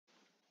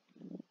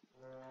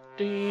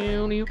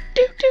We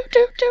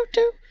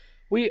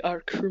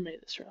are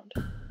crewmate this round.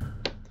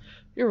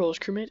 Your role is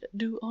crewmate.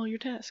 Do all your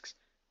tasks.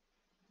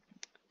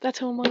 That's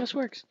how Among Us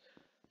works.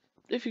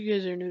 If you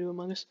guys are new to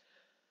Among Us,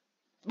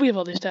 we have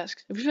all these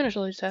tasks. If we finish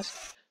all these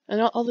tasks, and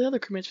all the other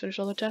crewmates finish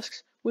all their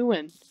tasks, we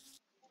win.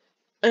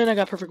 And I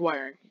got perfect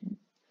wiring.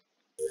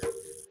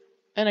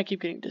 And I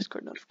keep getting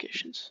Discord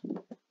notifications.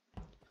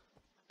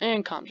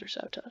 And comms are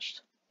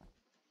sabotaged.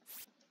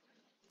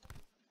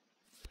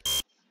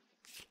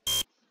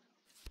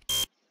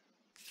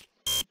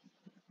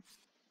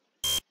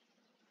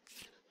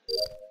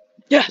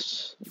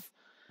 Yes!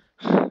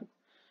 I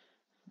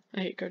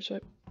hate card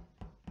swipe.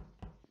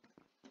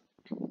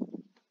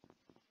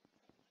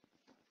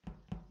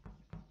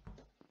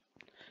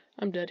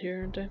 I'm dead here,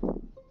 aren't I?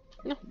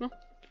 No.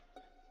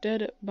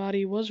 Dead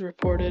body was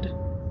reported.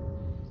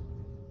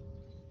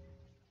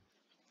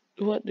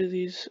 What do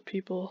these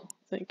people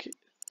think?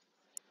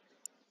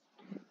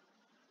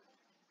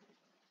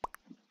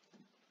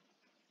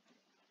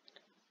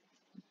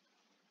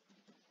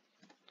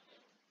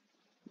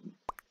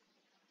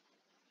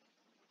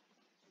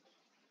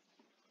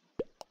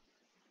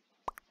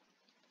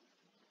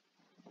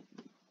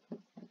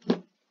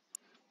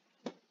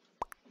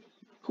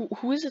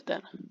 Who is it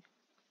then?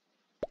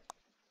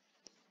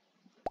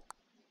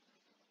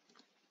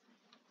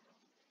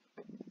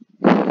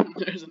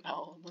 There's an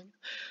owl.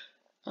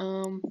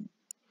 Who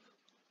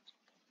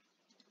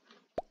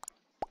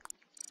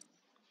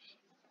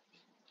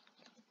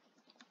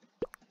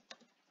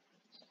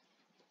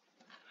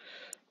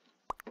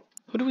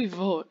do we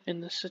vote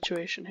in this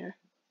situation here?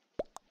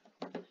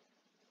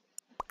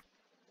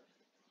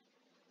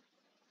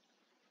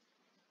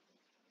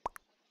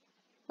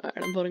 Alright,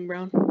 I'm voting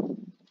Brown.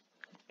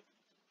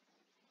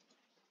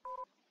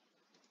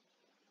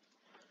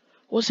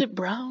 Was it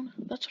Brown?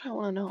 That's what I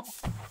want to know.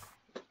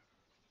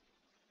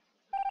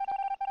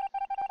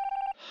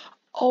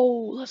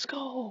 Oh, let's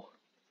go.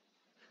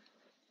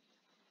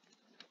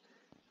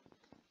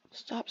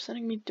 Stop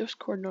sending me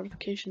Discord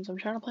notifications. I'm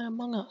trying to play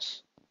Among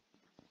Us.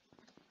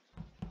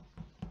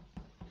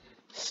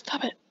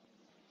 Stop it.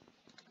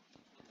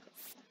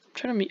 I'm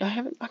trying to mute.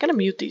 I gotta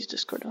mute these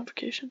Discord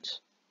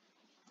notifications.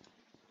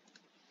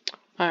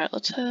 Alright,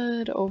 let's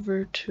head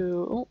over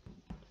to... Oh.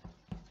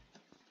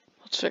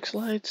 Let's fix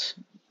lights.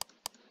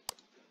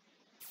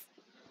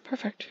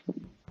 Perfect.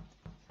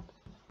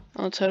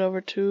 Let's head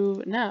over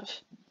to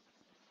Nav.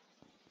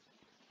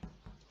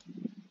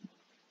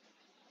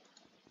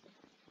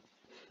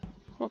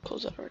 We'll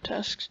close out our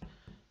tasks.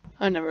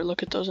 I never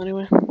look at those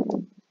anyway.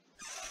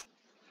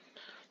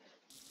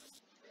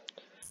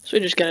 So we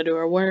just gotta do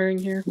our wiring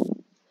here.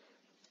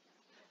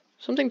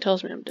 Something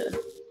tells me I'm dead.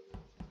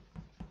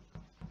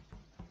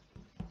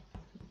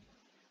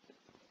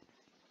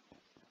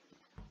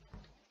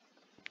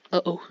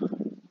 Uh-oh.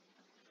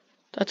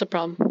 That's a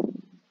problem.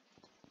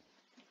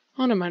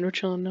 Oh, never mind, we're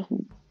chilling now.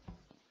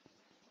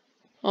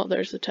 Oh,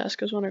 there's the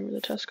task. I was wondering where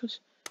the task was.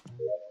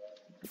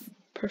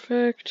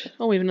 Perfect.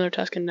 Oh, we have another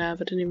task in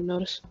Nav. I didn't even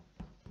notice.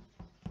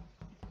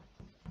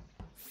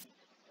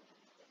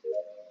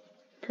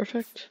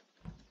 Perfect.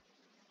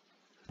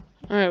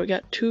 Alright, we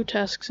got 2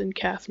 tasks in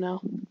CAF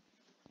now.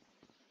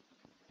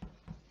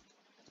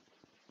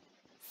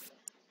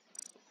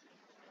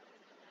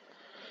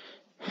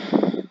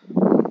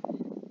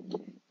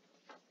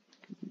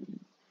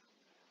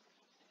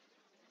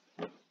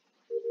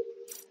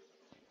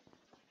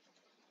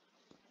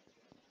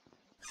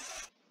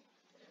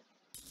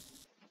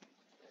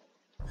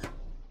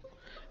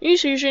 You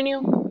see,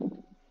 Genio?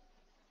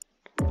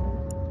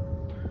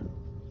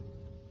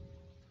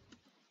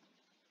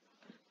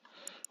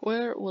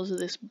 Where was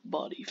this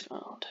body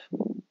found?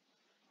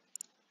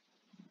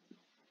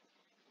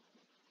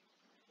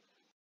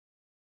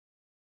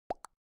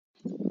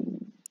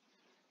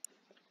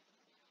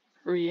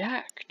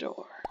 Reactor,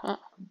 huh?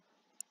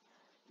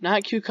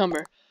 Not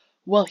cucumber.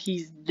 Well,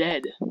 he's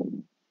dead.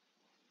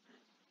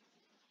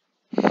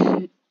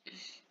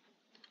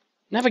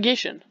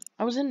 Navigation.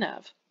 I was in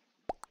Nav.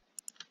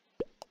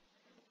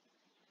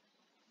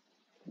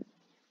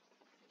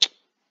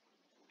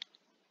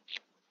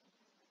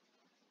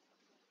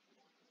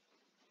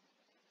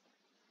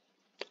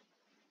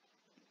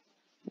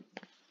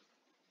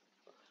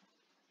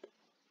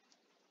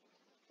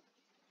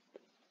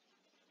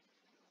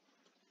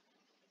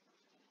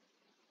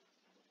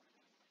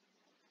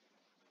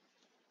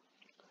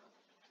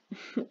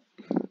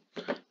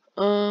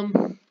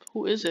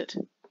 Who is it?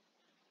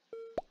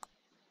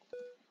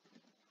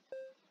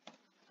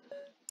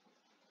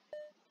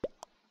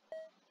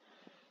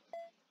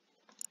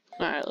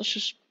 Alright, let's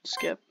just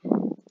skip.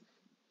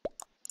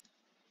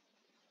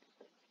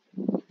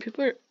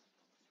 People are...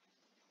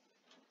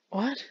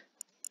 What?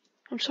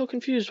 I'm so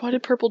confused. Why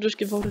did purple just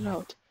get voted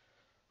out?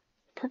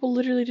 Purple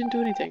literally didn't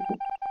do anything.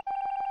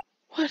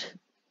 What?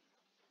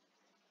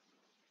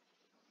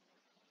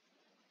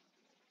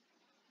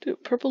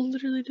 Dude, purple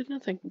literally did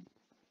nothing.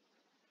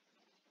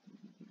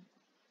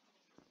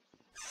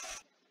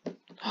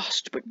 Oh,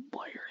 stupid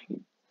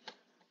wiring.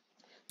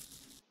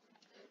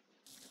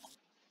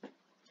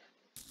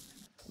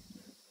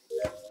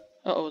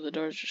 Uh-oh, the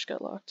doors just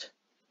got locked.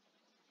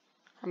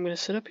 I'm gonna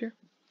sit up here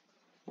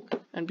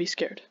and be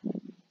scared.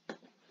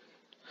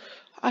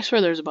 I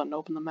swear there's a button to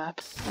open the map.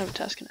 I have a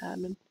task in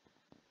admin.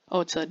 Oh,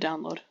 it's a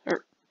download.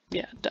 Or,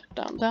 yeah,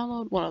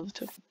 download, one of the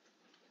two.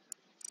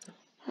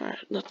 Alright,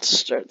 let's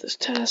start this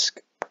task.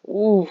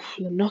 Ooh,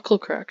 the knuckle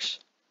cracks.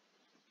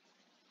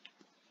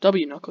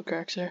 W knuckle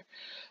cracks there.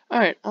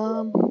 Alright,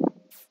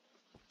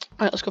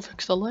 let's go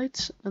fix the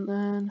lights, and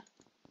then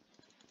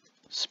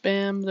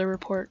spam the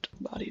report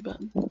body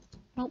button.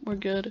 Nope, we're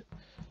good.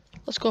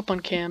 Let's go up on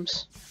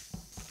cams.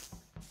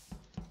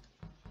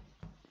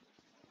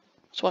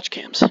 Let's watch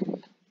cams.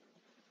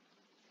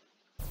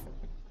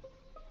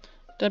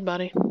 Dead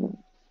body.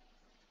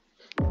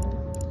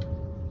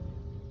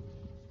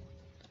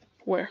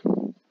 Where?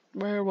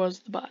 Where was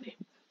the body?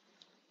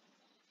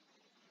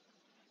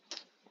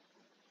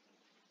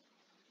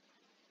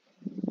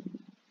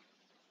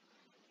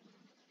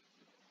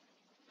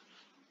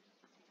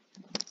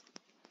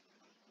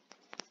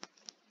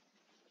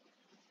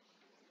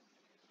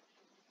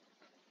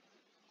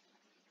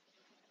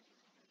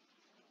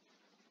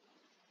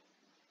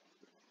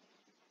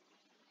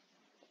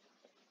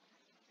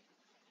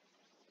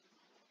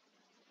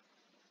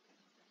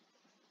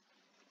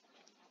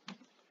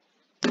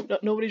 No,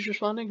 nobody's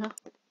responding, huh?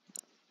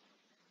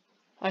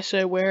 I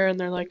say where, and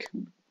they're like...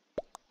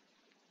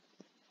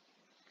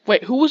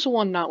 Wait, who was the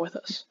one not with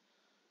us?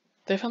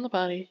 They found the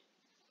body.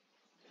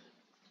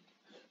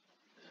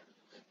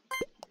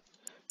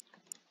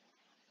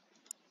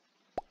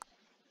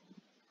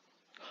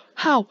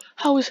 How?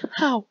 How?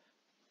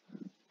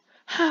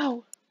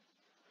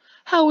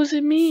 How is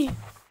it me?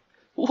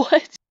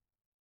 What?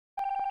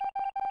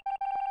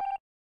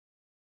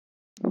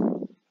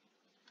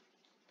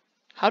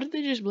 How did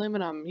they just blame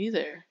it on me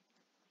there?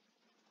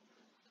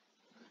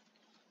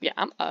 Yeah,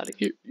 I'm out of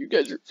here. You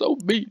guys are so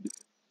mean.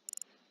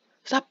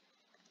 Stop.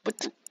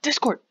 But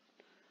Discord.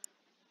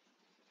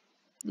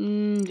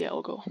 Yeah,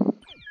 we'll go.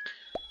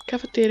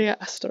 Cafeteria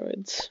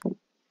asteroids.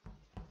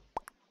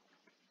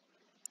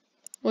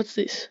 What's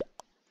this?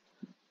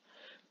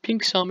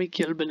 Pink saw me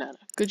kill banana.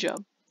 Good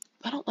job.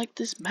 I don't like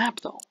this map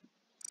though.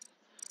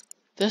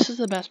 This is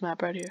the best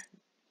map right here.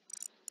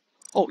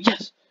 Oh,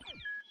 yes.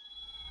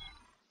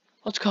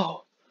 Let's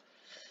go.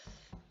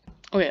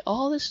 Okay,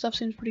 all this stuff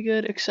seems pretty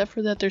good, except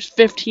for that there's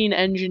 15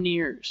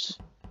 engineers.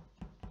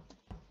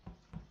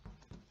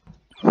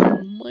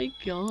 Oh my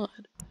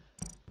god.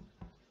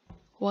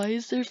 Why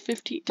is there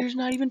 15? There's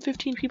not even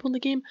 15 people in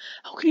the game.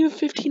 How can you have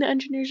 15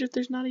 engineers if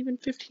there's not even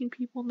 15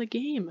 people in the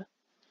game?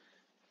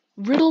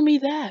 Riddle me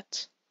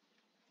that.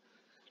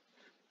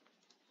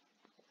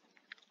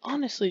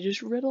 Honestly,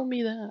 just riddle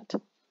me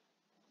that.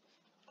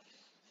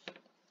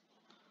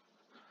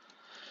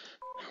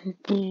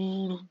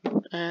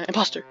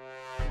 Imposter.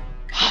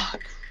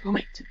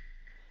 Crewmate.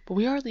 But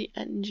we are the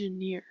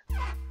engineer.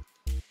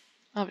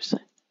 Obviously.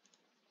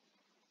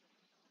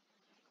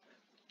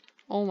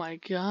 Oh my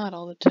god,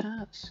 all the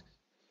tasks.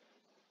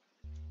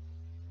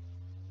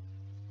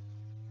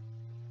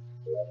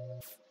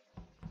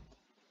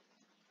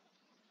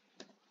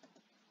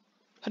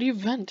 How do you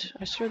vent?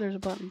 I swear there's a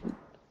button.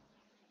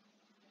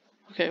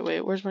 Okay,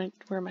 wait, where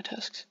are my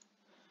tasks?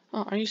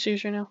 Oh, are you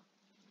serious right now?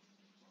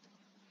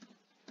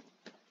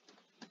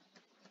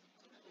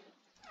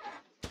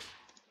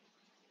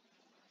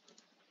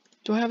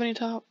 Do I have any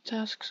top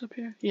tasks up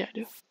here? Yeah, I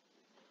do.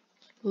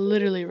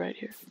 Literally right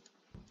here.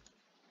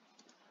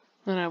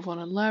 Then I have one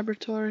in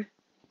laboratory.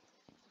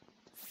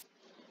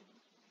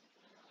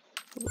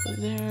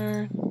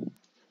 There.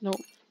 Nope.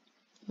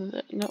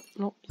 Nope,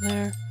 nope,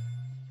 there.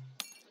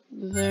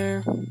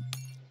 There.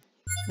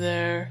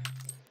 There.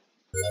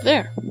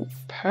 There.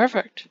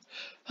 Perfect.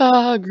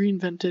 Ah, green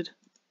vented.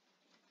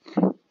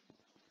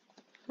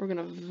 We're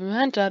gonna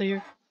vent out of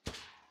here.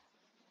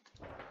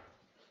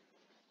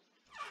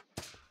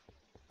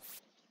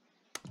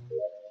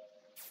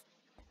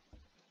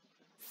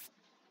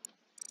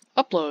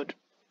 Upload.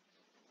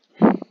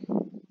 Let's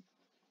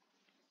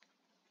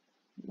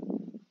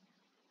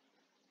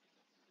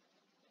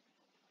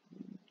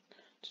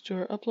do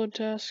our upload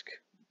task.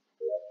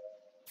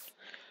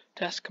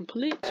 Task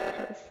complete.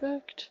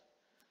 Perfect.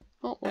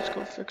 Oh, let's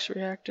go fix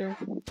reactor.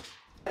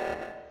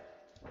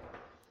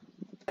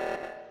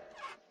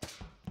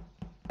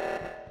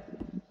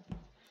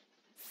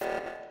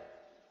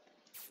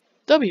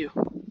 W.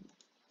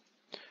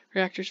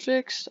 Reactor's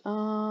fixed.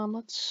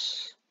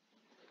 Let's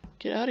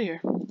get out of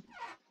here.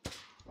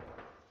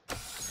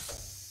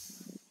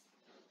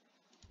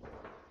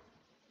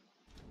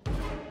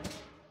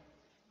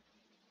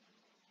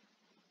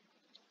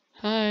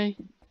 Hi.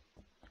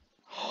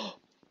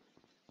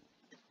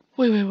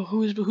 Wait,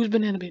 who's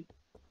Banana Bean?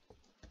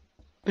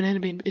 Banana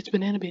Bean, it's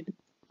Banana Bean.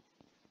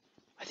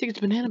 I think it's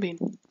Banana Bean.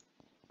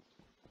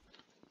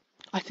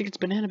 I think it's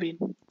Banana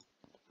Bean.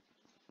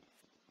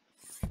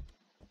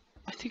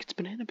 I think it's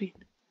Banana Bean.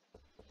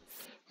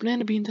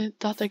 Banana Bean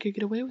thought they could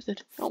get away with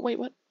it. Oh, wait,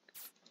 what?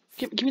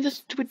 Give me this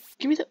stupid,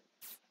 give me the...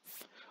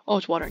 Oh,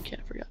 it's watering can,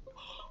 I forgot.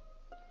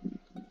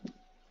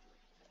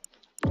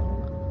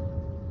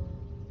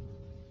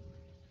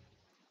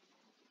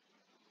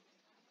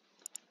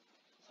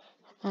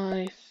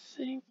 I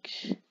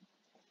think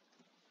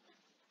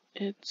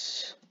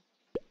it's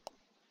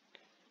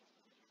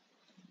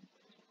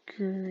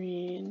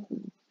green.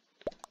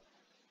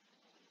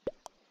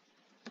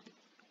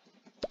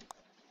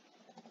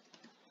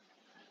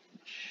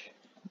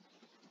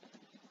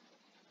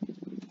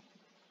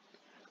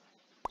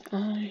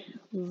 I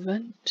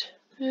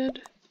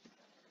vented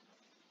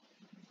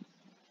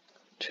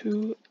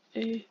to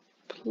a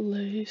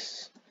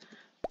place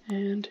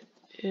and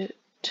it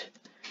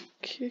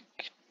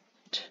kicked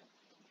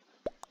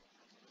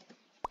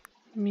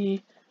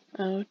me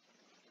out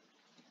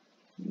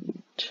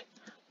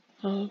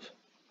of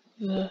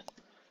the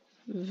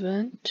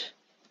vent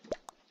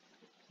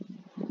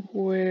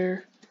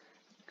where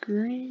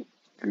green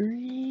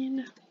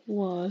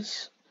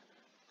was,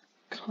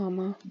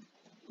 comma,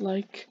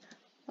 like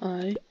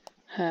I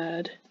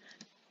had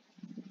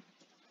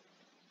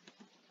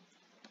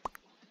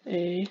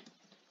a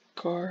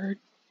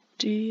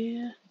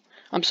guardian.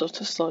 I'm so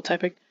slow at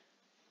typing.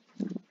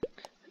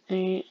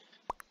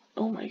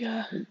 Oh my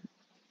god.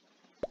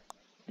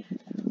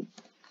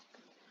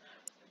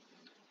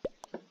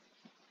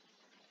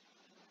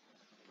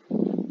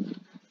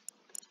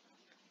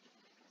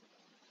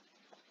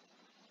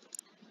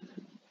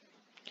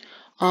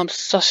 I'm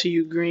sus of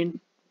you, Green.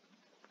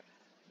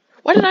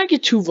 Why did I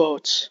get 2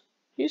 votes?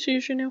 You see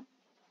what you knew?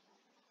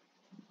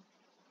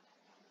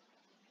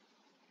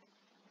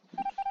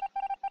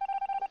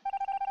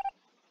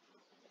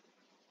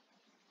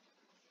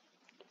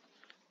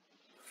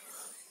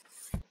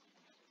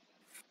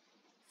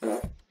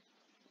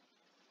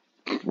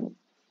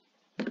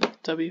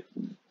 W.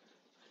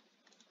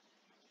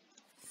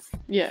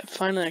 Yeah,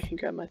 finally I can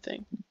grab my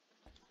thing.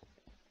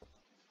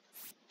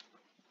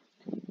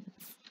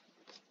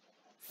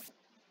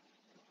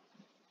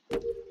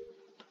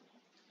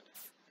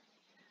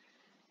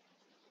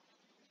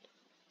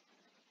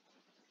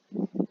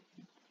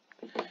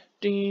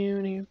 Oh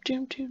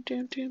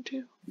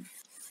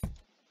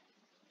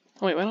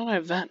wait, why don't I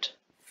vent?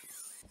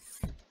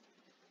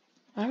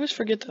 I always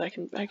forget that I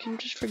can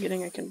just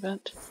forgetting I can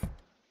vent.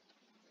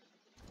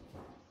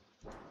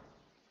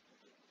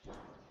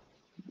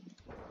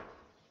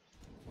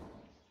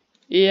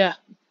 Yeah.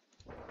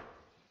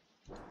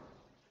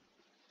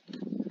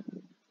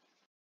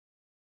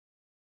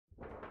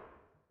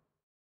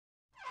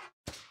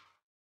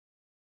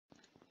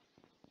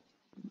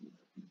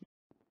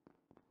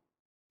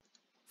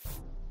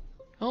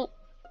 Oh.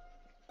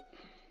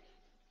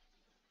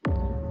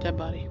 Dead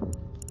body.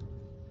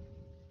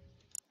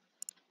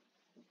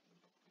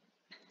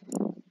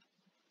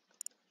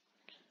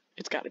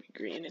 It's gotta be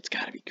green, it's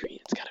gotta be green,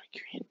 it's gotta be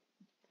green.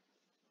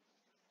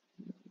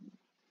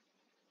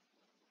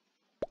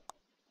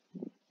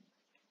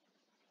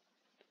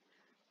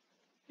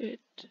 It.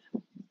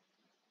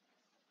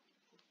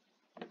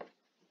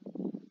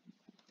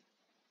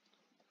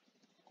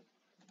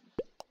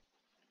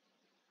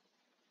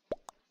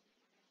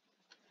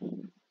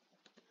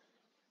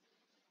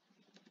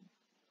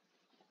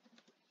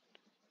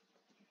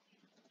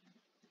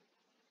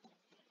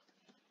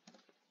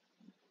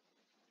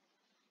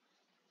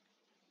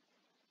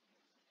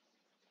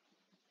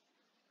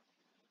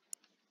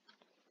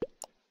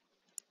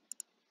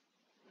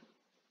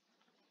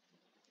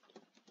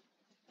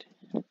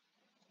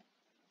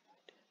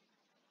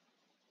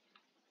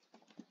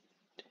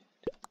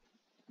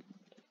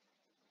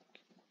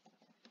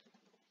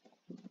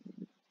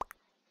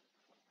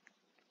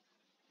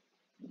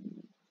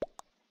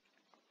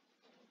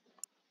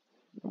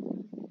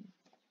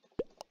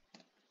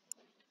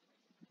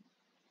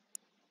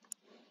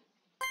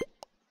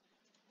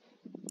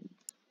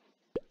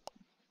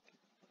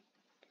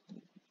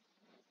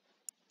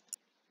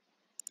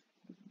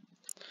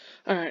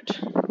 Alright.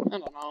 I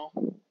don't know.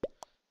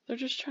 They're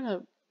just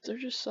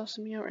sussing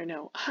me out right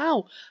now.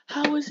 How?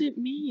 How is it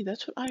me?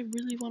 That's what I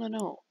really want to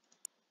know.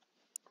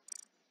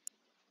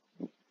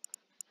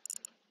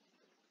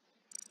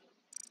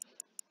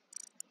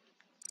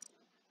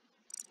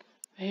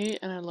 I hate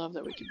and I love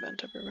that we can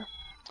vent everywhere.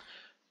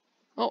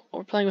 Oh,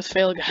 we're playing with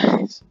Fail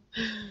Guys.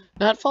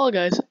 Not Fall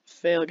Guys,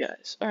 Fail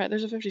Guys. Alright,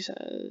 there's a 50 cent.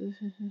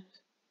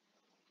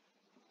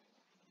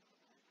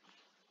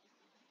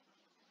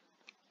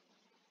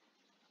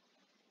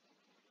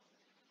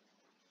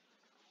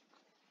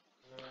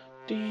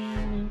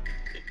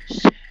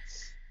 Yes.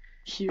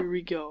 Here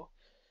we go.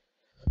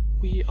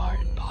 We are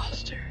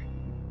imposter.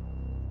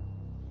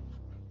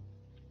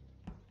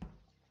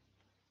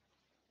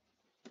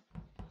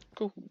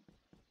 Cool.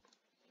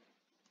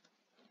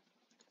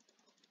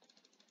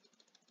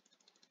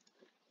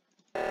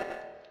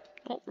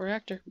 Oh,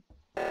 reactor.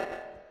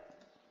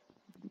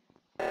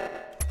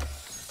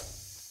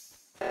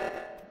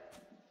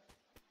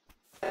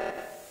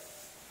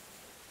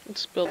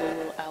 Let's build a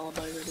little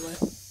alibi right away.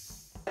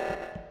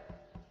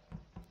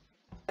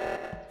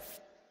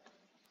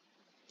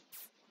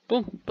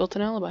 Boom, built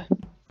an alibi.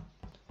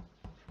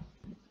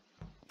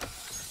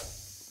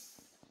 Let's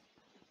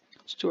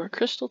do our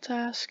crystal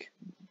task.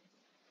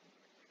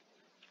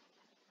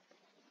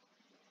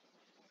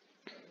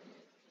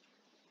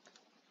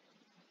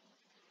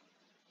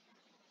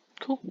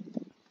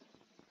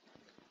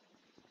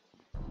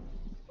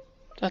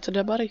 That's a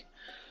dead body.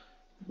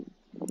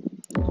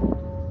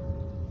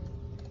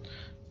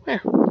 Where?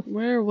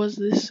 Where was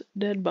this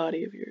dead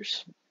body of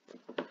yours?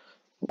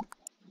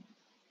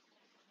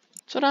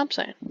 That's what I'm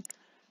saying.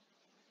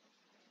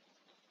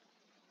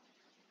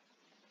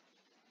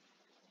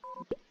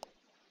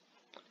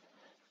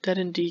 Dead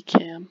in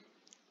decam.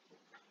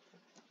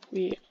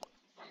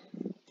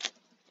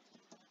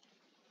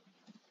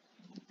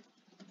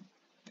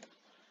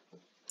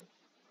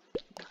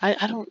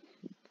 I don't.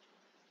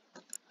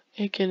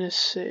 Aiken is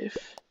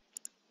safe.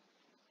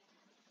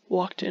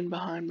 Walked in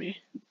behind me.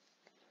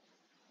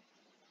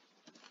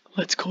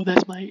 Let's go,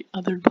 that's my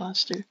other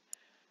imposter.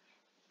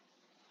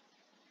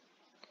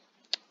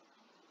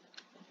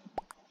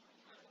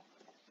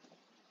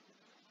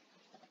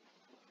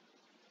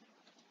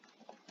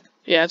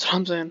 Yeah, that's what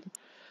I'm saying.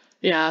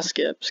 Yeah,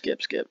 skip. Just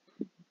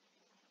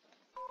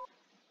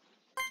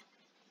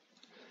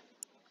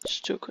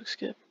do a quick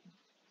skip.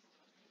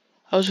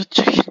 I was with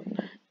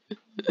chicken.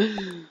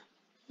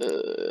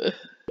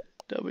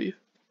 W.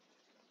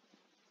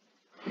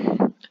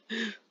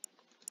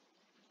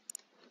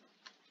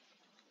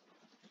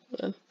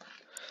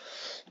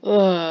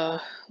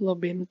 Love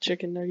being with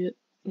chicken nugget.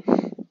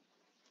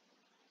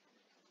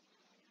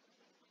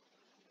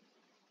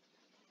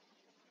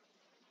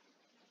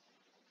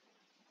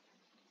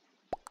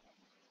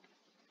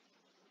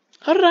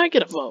 How did I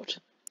get a vote?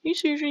 Are you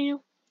serious,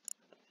 you?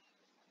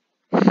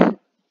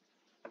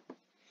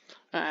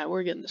 Alright,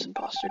 we're getting this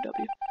imposter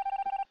W.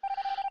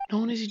 No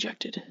one is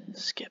ejected.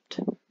 Skipped.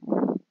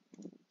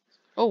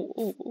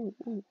 Oh.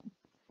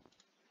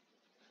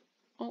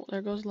 Oh,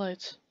 there goes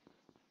lights.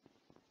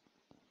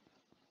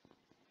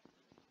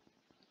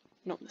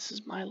 No, this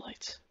is my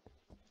lights.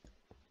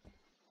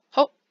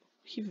 Oh,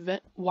 he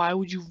vent. Why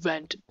would you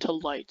vent to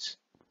lights?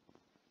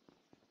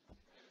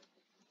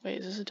 Wait,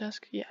 is this a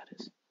desk? Yeah,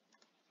 it is.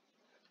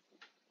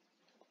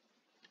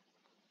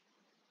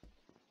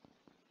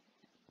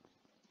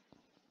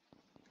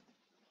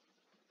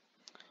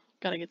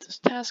 Gotta get this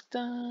task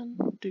done.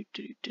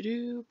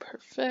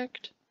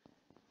 Perfect.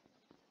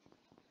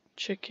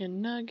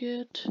 Chicken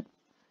nugget. Make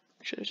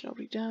sure there's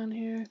nobody down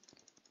here.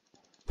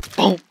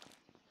 Boom!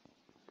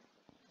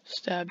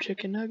 Stab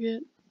chicken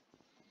nugget.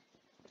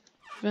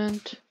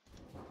 Vent.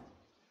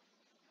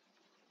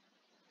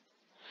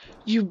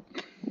 You.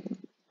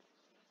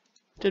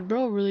 Did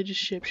bro really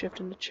just shapeshift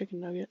into chicken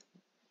nugget?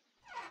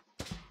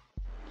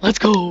 Let's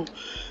go!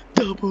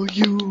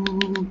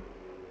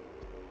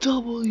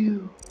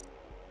 W!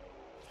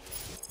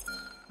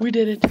 We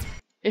did it!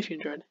 If you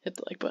enjoyed, hit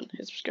the like button,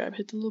 hit subscribe,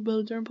 hit the little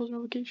bell to turn post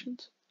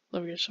notifications.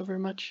 Love you guys so very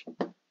much.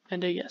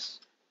 And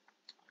yes.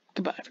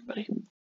 Goodbye, everybody.